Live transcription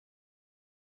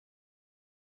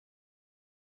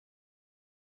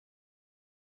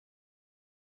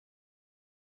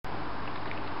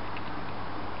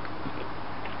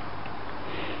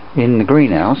In the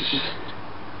greenhouse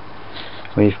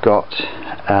we've got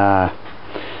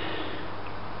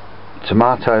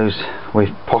tomatoes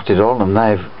we've potted on, and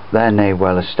they're now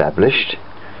well established.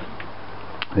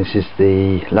 This is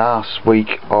the last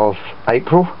week of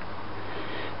April,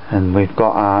 and we've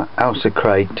got our Ailsa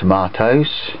Craig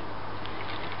tomatoes.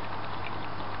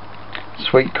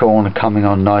 Sweet corn are coming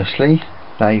on nicely.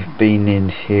 They've been in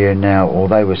here now, or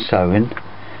they were sown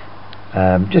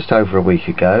just over a week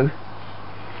ago.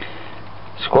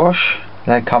 Squash,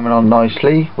 they're coming on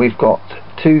nicely. We've got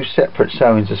 2 separate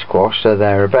sowings of squash, so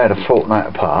they're about a fortnight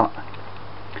apart.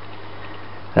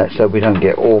 That's so we don't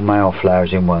get all male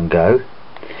flowers in one go.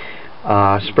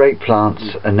 Our sprague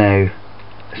plants are now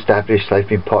established, they've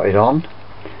been potted on.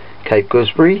 Cape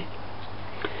Gooseberry,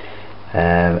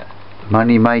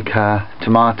 Moneymaker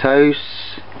tomatoes,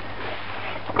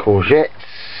 courgettes,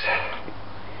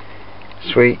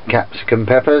 sweet capsicum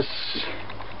peppers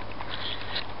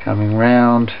coming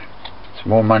round, some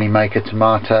more Moneymaker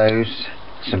tomatoes,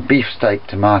 some beefsteak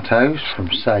tomatoes from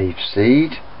Save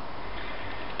Seed,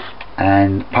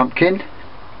 and pumpkin.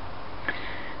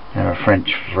 They're a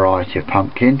French variety of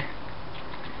pumpkin.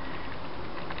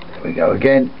 There we go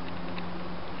again.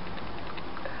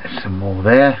 There's some more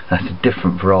there. That's a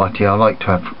different variety. I like to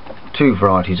have 2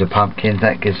 varieties of pumpkins.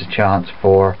 That gives a chance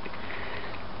for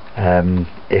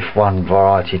if one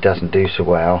variety doesn't do so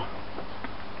well.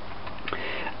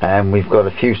 And we've got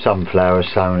a few sunflowers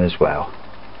sown as well.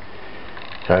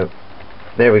 So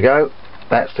there we go.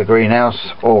 That's the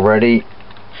greenhouse all ready.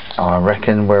 I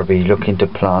reckon we'll be looking to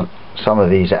plant some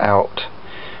of these out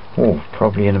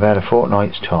probably in about a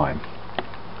fortnight's time.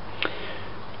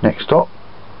 Next stop,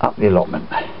 up the allotment.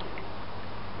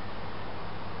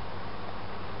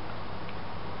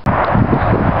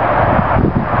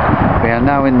 We are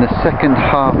now in the second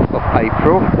half of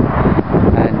April,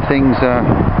 and things are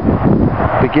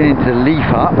beginning to leaf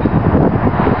up.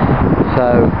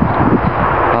 So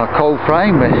our cold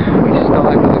frame, we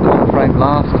started with the cold frame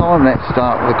last time, let's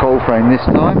start with the cold frame this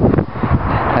time.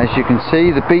 As you can see,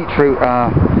 the beetroot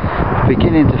are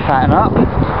beginning to fatten up,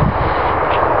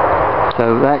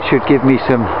 so that should give me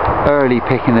some early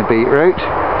picking of beetroot.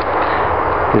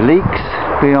 The leeks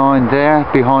behind the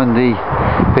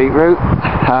beetroot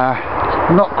are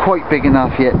not quite big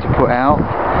enough yet to put out,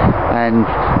 and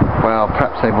well,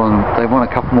 perhaps they want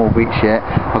a couple more weeks yet.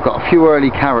 I've got a few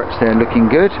early carrots there looking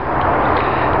good.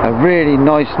 A really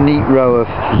nice neat row of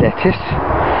lettuce,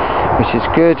 which is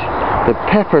good. The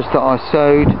peppers that I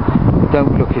sowed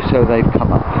don't look as though they've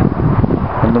come up,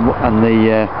 and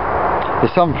the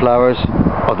sunflowers,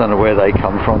 I don't know where they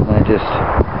come from. They're just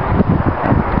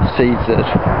seeds that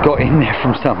have got in there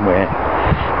from somewhere.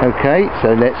 Okay,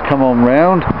 so let's come on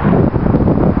round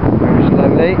very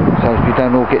slowly so as we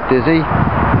don't all get dizzy.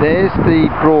 There's the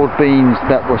broad beans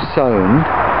that were sown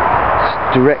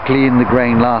directly in the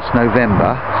grain last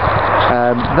November.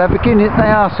 They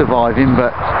are surviving,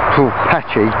 but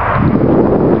patchy.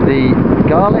 The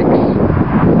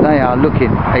garlics, they are looking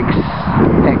excellent.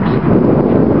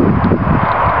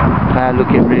 They are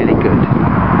looking really good.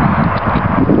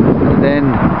 And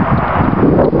then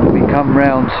we come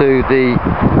round to the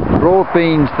broad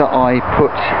beans that I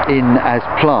put in as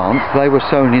plants. They were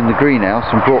sown in the greenhouse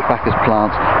and brought back as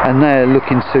plants, and they're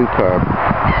looking superb.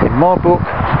 In my book,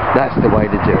 that's the way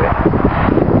to do it.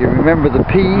 You remember the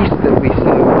peas that we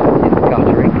sowed in the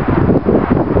guttering?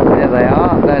 There they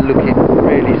are, they're looking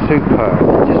really superb.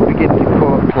 They just begin to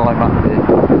climb up the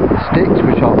sticks,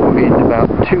 which I put in about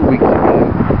 2 weeks ago.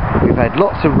 We've had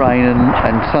lots of rain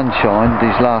and sunshine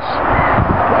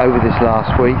over this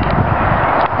last week,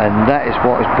 and that is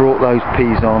what has brought those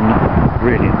peas on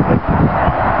brilliantly.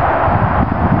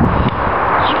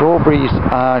 Strawberries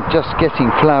are just getting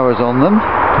flowers on them.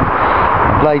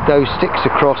 I've laid those sticks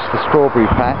across the strawberry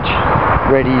patch,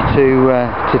 ready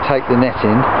to take the net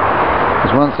in.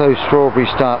 Because once those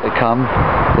strawberries start to come,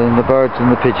 then the birds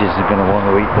and the pigeons are going to want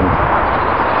to eat them.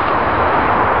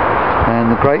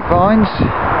 And the grapevines,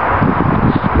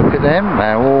 look at them,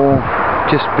 they're all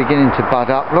just beginning to bud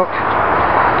up. Look,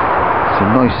 some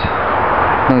nice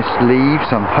leaves.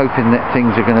 I'm hoping that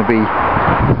things are going to be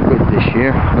good this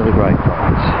year for the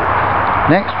grapevines.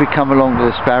 Next we come along to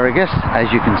asparagus.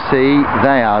 As you can see,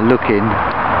 they are looking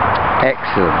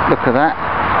excellent. Look at that.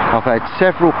 I've had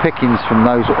several pickings from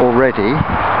those already,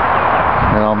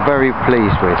 and I'm very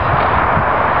pleased with.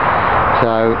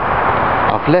 So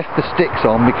I've left the sticks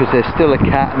on because there's still a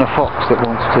cat and a fox that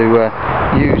wants to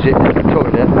use it as a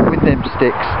toilet. With them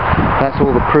sticks, that's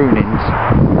all the prunings.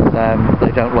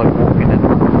 They don't like walking in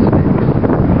the sticks.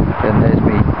 Then there's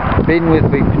me bin with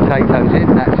the potatoes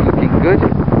in. That's looking good.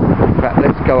 In fact,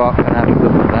 let's go up and have a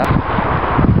look at that.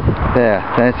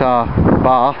 There's our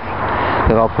bath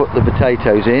that I'll put the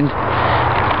potatoes in.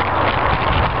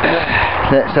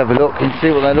 Let's have a look and see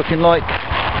what they're looking like.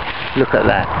 Look at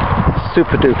that.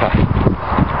 Super duper.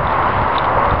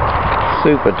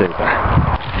 Super duper.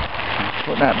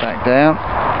 Put that back down.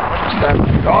 That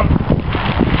back on.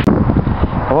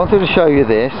 I wanted to show you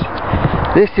this.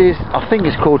 This is, I think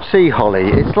it's called sea holly.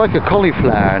 It's like a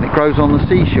cauliflower and it grows on the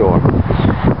seashore.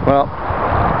 Well,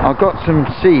 I've got some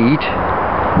seed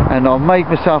and I've made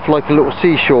myself like a little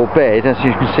seashore bed. As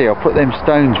you can see, I've put them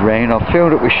stones round, I've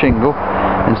filled it with shingle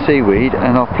and seaweed,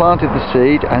 and I've planted the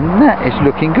seed, and that is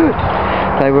looking good.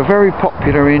 They were very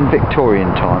popular in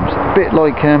Victorian times, a bit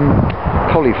like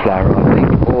cauliflower, I think,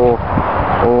 or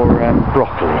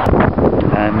broccoli.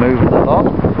 And moving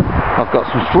along, I've got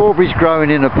some strawberries growing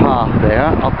in a path there.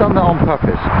 I've done that on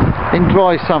purpose. In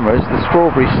dry summers, the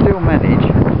strawberries still manage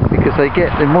because they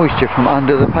get the moisture from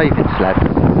under the paving slab.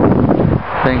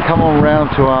 Then come on round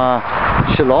to our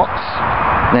shallots.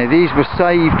 Now these were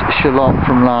saved shallot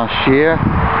from last year,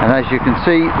 and as you can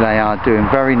see, they are doing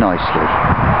very nicely.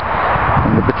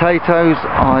 And the potatoes,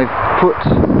 I've put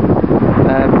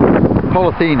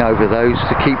polythene over those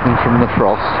to keep them from the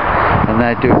frost, and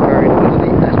they're doing very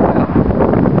nicely as well.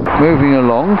 Moving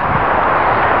along,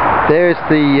 there's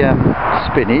the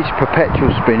spinach,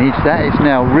 perpetual spinach. That is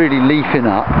now really leafing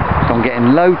up, so I'm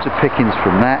getting loads of pickings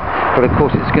from that, but of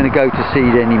course it's going to go to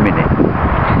seed any minute.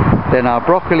 Then our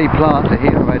broccoli plants are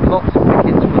here. I've had lots of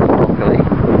pickings from the broccoli.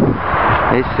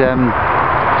 It's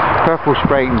purple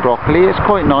Sprayton broccoli. It's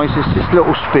quite nice. It's just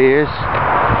little spears.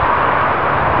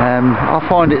 I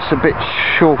find it's a bit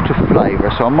short of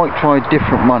flavour, so I might try a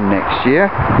different one next year.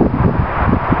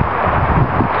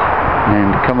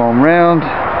 And come on round.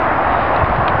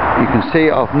 You can see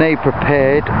I've now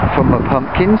prepared for my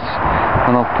pumpkins,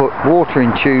 and I've put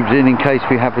watering tubes in case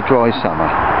we have a dry summer.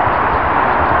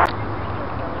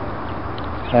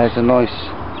 There's a nice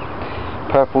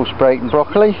purple Sprayton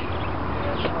broccoli,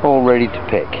 all ready to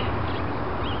pick.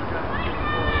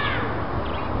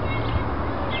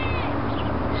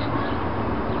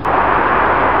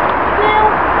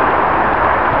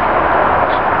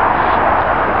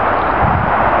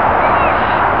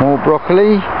 More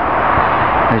broccoli.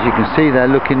 As you can see, they're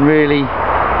looking really,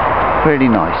 really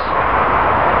nice.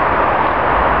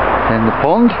 Then the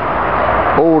pond,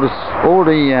 all the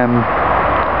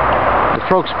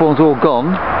frog spawn's all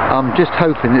gone. I'm just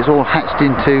hoping it's all hatched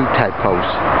into tadpoles.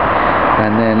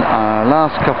 And then our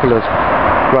last couple of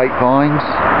grapevines,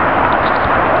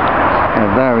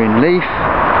 and they're in leaf.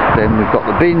 Then we've got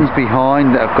the bins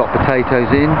behind that have got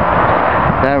potatoes in.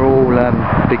 They're all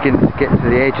beginning to get to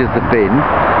the edge of the bin.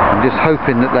 I'm just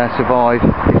hoping that they'll survive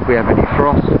if we have any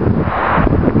frost.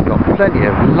 We've got plenty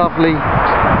of lovely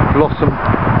blossom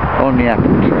on the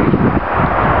apple tree.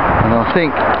 And I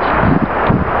think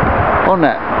on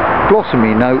that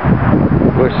blossomy note,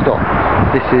 we're stopped.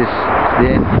 This is the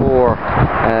end for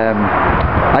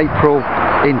April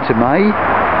into May.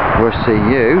 We'll see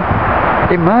you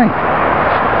in May.